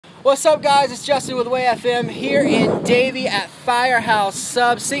What's up, guys? It's Justin with Way FM here in Davie at Firehouse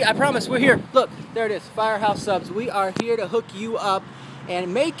Subs. See, I promise we're here. Look, there it is, Firehouse Subs. We are here to hook you up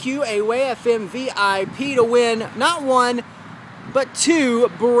and make you a Way FM VIP to win not one, but two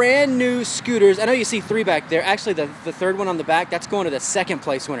brand new scooters. I know you see three back there. Actually, the third one on the back, that's going to the second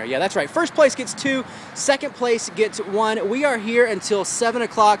place winner. Yeah, that's right. First place gets two, second place gets one. We are here until 7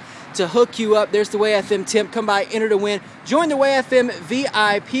 o'clock to hook you up. There's the Way FM Temp. Come by, enter to win. Join the Way FM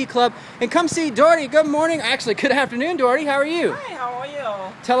VIP Club and come see Doherty. Good morning. Actually, good afternoon, Doherty. How are you? Hi, how are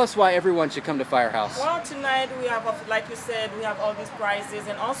you? Tell us why everyone should come to Firehouse. Well, tonight we have, like you said, we have all these prizes,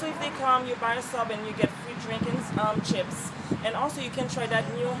 and also if they come, you buy a sub and you get free drinking chips. And also you can try that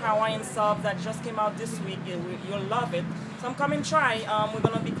new Hawaiian sub that just came out this week. You'll love it. So come try. We're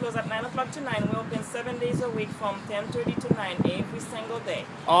going to be closed at 9 o'clock to 9. We open 7 days a week from 10:30 to 9 every single day.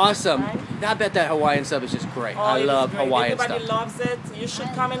 Awesome. Right? I bet that Hawaiian sub is just great. Oh, I love Hawaiian stuff. Everybody loves it. You should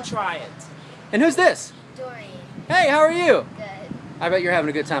come and try it. And who's this? Dory. Hey, how are you? Good. I bet you're having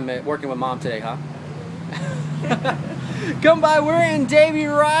a good time working with Mom today, huh? Come by, we're in Davie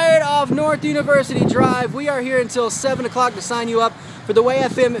right off North University Drive. We are here until 7 o'clock to sign you up for the Way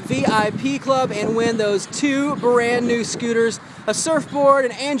FM VIP Club and win those two brand new scooters, a surfboard,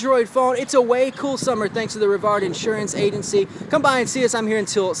 an Android phone. It's a way cool summer thanks to the Rivard Insurance Agency. Come by and see us. I'm here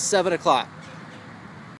until 7 o'clock.